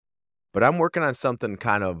But I'm working on something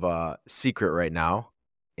kind of secret right now,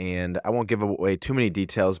 and I won't give away too many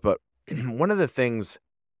details. But one of the things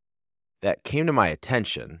that came to my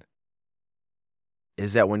attention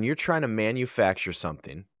is that when you're trying to manufacture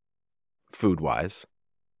something food wise,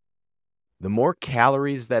 the more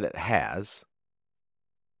calories that it has,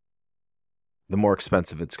 the more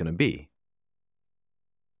expensive it's going to be.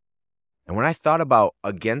 And when I thought about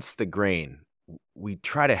against the grain, we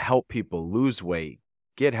try to help people lose weight,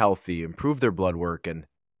 get healthy, improve their blood work. And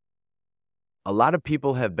a lot of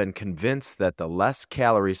people have been convinced that the less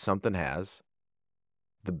calories something has,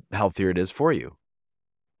 the healthier it is for you,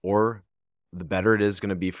 or the better it is going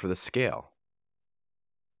to be for the scale.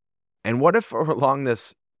 And what if along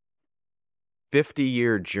this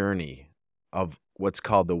 50-year journey of what's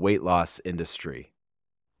called the weight loss industry,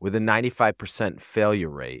 with a 95% failure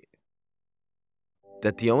rate,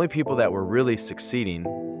 that the only people that were really succeeding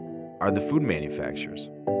are the food manufacturers?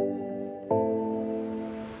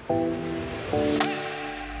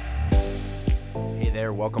 Hey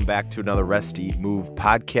there, welcome back to another Rest, Eat, Move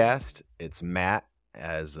podcast. It's Matt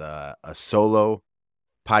as a solo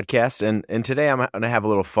podcast, and today I'm going to have a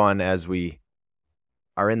little fun as we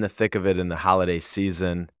are in the thick of it in the holiday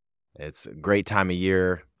season. It's a great time of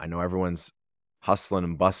year. I know everyone's hustling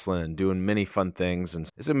and bustling and doing many fun things, and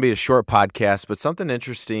it's going to be a short podcast, but something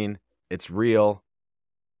interesting. It's real.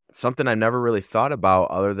 It's something I never really thought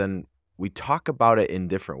about other than we talk about it in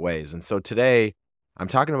different ways. And so today I'm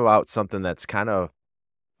talking about something that's kind of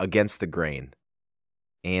against the grain.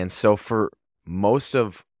 And so for most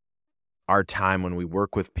of our time when we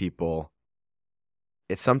work with people,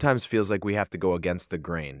 it sometimes feels like we have to go against the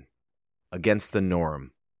grain, against the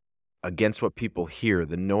norm, against what people hear,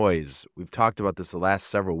 the noise. We've talked about this the last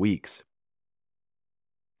several weeks.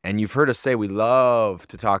 And you've heard us say we love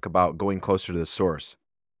to talk about going closer to the source.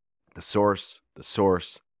 The source, the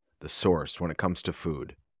source, the source when it comes to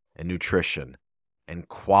food and nutrition and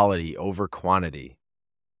quality over quantity.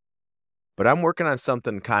 But I'm working on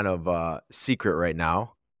something kind of secret right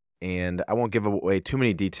now, and I won't give away too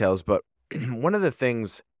many details, but one of the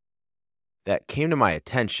things that came to my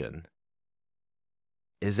attention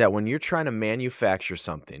is that when you're trying to manufacture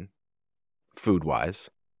something food-wise,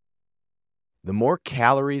 the more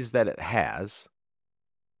calories that it has,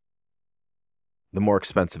 the more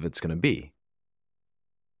expensive it's going to be.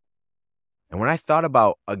 And when I thought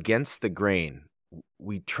about against the grain,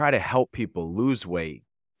 we try to help people lose weight,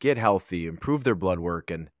 get healthy, improve their blood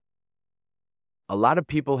work. And a lot of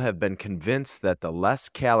people have been convinced that the less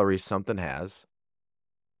calories something has,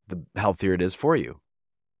 the healthier it is for you,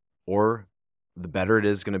 or the better it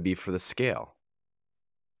is going to be for the scale.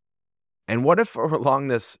 And what if along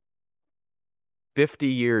this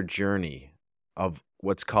 50-year journey of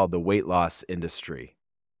what's called the weight loss industry,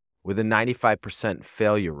 with a 95%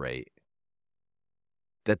 failure rate,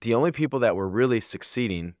 that the only people that were really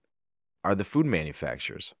succeeding are the food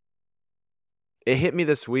manufacturers? It hit me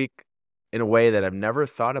this week in a way that I've never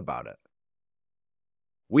thought about it.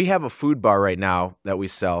 We have a food bar right now that we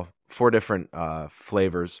sell, 4 different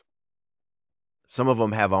flavors. Some of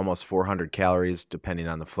them have almost 400 calories, depending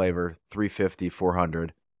on the flavor, 350,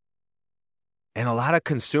 400. And a lot of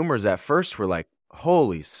consumers at first were like,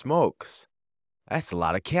 holy smokes, that's a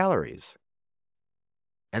lot of calories.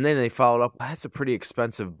 And then they followed up, that's a pretty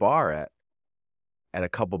expensive bar at a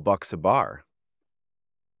couple bucks a bar.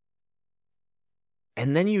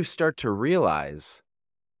 And then you start to realize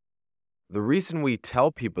the reason we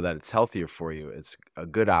tell people that it's healthier for you, it's a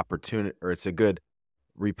good opportunity, or it's a good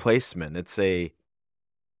replacement, it's a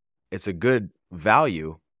good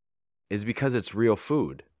value, is because it's real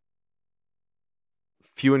food.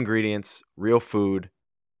 Few ingredients, real food,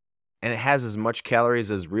 and it has as much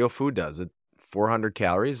calories as real food does. 400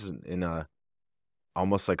 calories in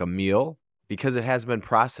almost like a meal, because it has been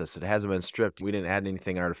processed. It hasn't been stripped. We didn't add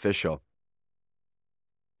anything artificial.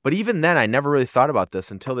 But even then, I never really thought about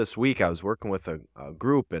this until this week. I was working with a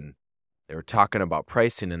group, and they were talking about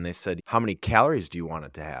pricing, and they said, how many calories do you want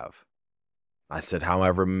it to have? I said,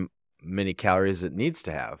 however many calories it needs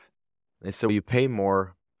to have. And they said, well, you pay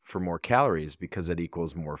more for more calories because it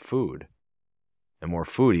equals more food, and more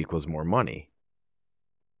food equals more money.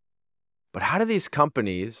 But how do these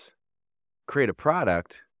companies create a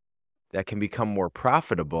product that can become more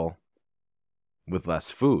profitable with less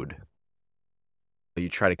food? You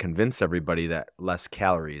try to convince everybody that less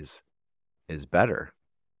calories is better.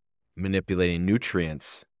 Manipulating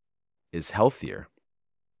nutrients is healthier.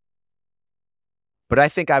 But I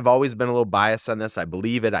think I've always been a little biased on this. I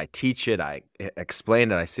believe it. I teach it. I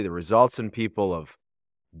explain it. I see the results in people of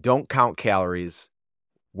don't count calories,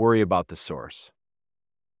 worry about the source.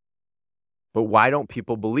 But why don't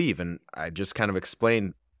people believe? And I just kind of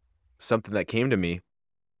explained something that came to me.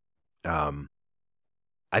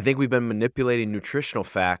 I think we've been manipulating nutritional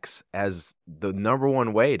facts as the number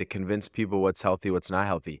one way to convince people what's healthy, what's not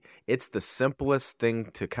healthy. It's the simplest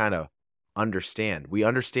thing to kind of understand. We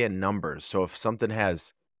understand numbers. So if something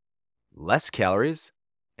has less calories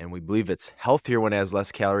and we believe it's healthier when it has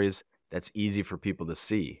less calories, that's easy for people to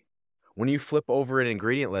see. When you flip over an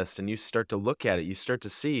ingredient list and you start to look at it, you start to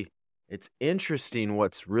see it's interesting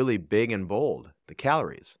what's really big and bold, the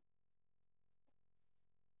calories.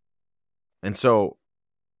 And so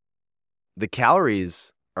the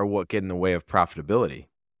calories are what get in the way of profitability.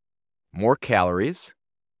 More calories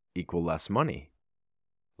equal less money.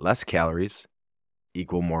 Less calories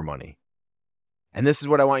equal more money. And this is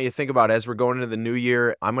what I want you to think about as we're going into the new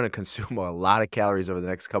year. I'm going to consume a lot of calories over the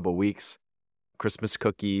next couple of weeks. Christmas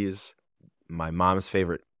cookies, my mom's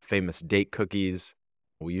favorite famous date cookies.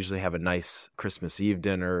 We usually have a nice Christmas Eve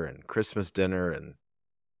dinner and Christmas dinner and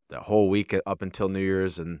the whole week up until New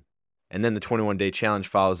Year's. And then the 21-day challenge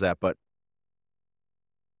follows that. But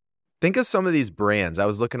think of some of these brands. I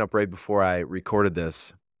was looking up right before I recorded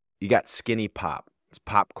this. You got Skinny Pop. It's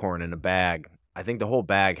popcorn in a bag. I think the whole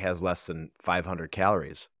bag has less than 500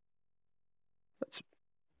 calories.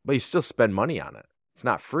 But you still spend money on it. It's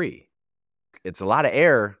not free. It's a lot of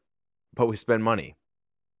air, but we spend money.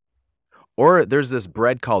 Or there's this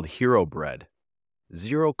bread called Hero Bread.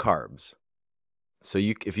 0 carbs. So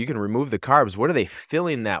if you can remove the carbs, what are they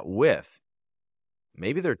filling that with?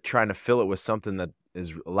 Maybe they're trying to fill it with something that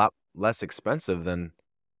is a lot less expensive than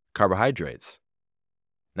carbohydrates.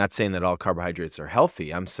 Not saying that all carbohydrates are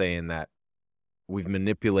healthy. I'm saying that we've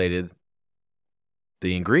manipulated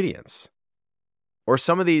the ingredients. Or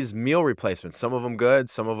some of these meal replacements, some of them good,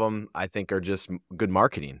 some of them I think are just good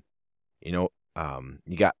marketing. You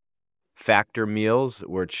got Factor meals,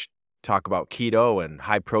 which talk about keto and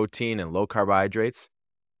high protein and low carbohydrates.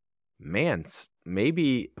 Man,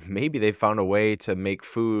 maybe they found a way to make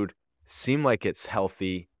food seem like it's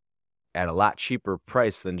healthy at a lot cheaper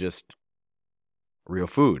price than just real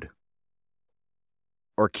food.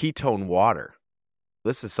 Or ketone water.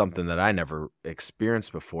 This is something that I never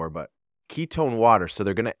experienced before, but ketone water. So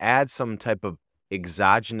they're going to add some type of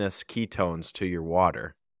exogenous ketones to your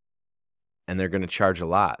water, and they're going to charge a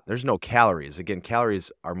lot. There's no calories. Again,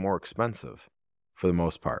 calories are more expensive for the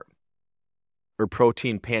most part. Or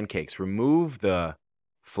protein pancakes. Remove the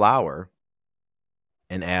flour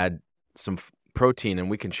and add some protein, and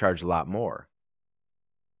we can charge a lot more.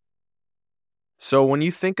 So when you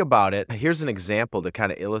think about it, here's an example to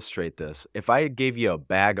kind of illustrate this. If I gave you a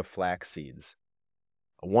bag of flax seeds,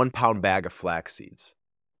 a 1-pound bag of flax seeds,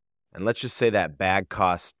 and let's just say that bag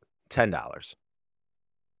costs $10.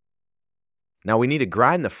 Now we need to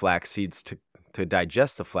grind the flax seeds to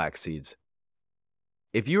digest the flax seeds.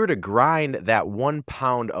 If you were to grind that 1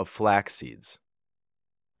 pound of flax seeds,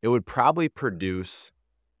 it would probably produce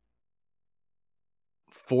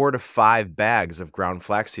 4 to 5 bags of ground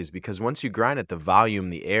flax seeds, because once you grind it, the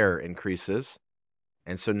volume, the air increases.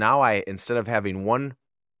 And so now instead of having one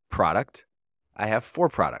product, I have 4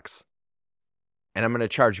 products. And I'm going to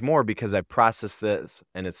charge more because I process this,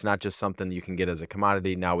 and it's not just something you can get as a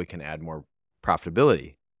commodity. Now we can add more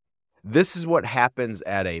profitability. This is what happens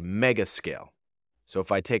at a mega scale. So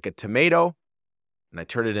if I take a tomato and I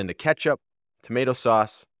turn it into ketchup, tomato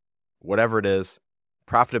sauce, whatever it is,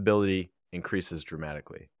 profitability increases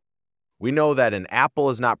dramatically. We know that an apple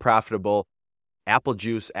is not profitable. Apple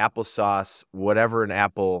juice, applesauce, whatever an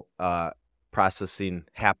apple processing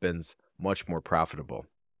happens, much more profitable.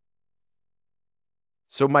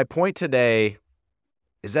 So my point today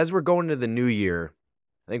is, as we're going into the new year,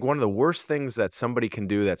 I think one of the worst things that somebody can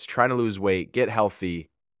do that's trying to lose weight, get healthy,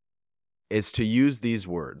 is to use these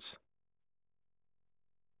words.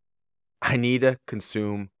 I need to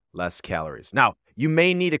consume less calories. Now, you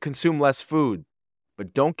may need to consume less food,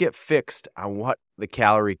 but don't get fixed on what the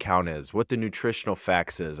calorie count is, what the nutritional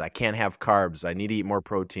facts is. I can't have carbs. I need to eat more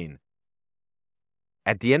protein.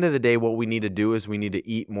 At the end of the day, what we need to do is we need to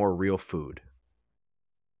eat more real food.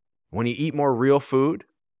 When you eat more real food,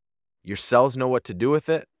 your cells know what to do with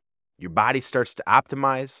it. Your body starts to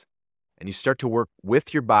optimize, and you start to work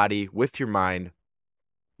with your body, with your mind,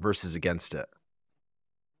 versus against it.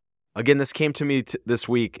 Again, this came to me this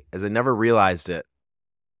week as I never realized it.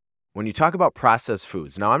 When you talk about processed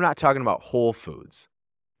foods, now I'm not talking about whole foods,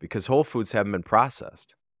 because whole foods haven't been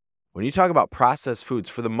processed. When you talk about processed foods,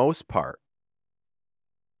 for the most part,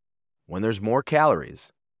 when there's more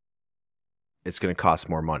calories, it's going to cost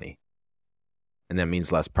more money. And that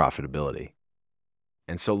means less profitability.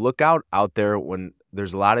 And so look out there when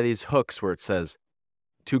there's a lot of these hooks where it says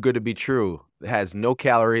too good to be true. It has no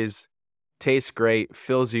calories, tastes great,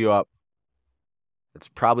 fills you up. It's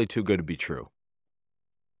probably too good to be true.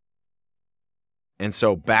 And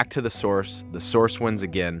so back to the source. The source wins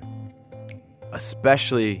again,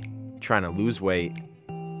 especially trying to lose weight,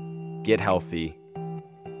 get healthy.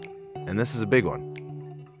 And this is a big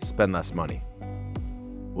one. Spend less money.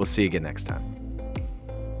 We'll see you again next time.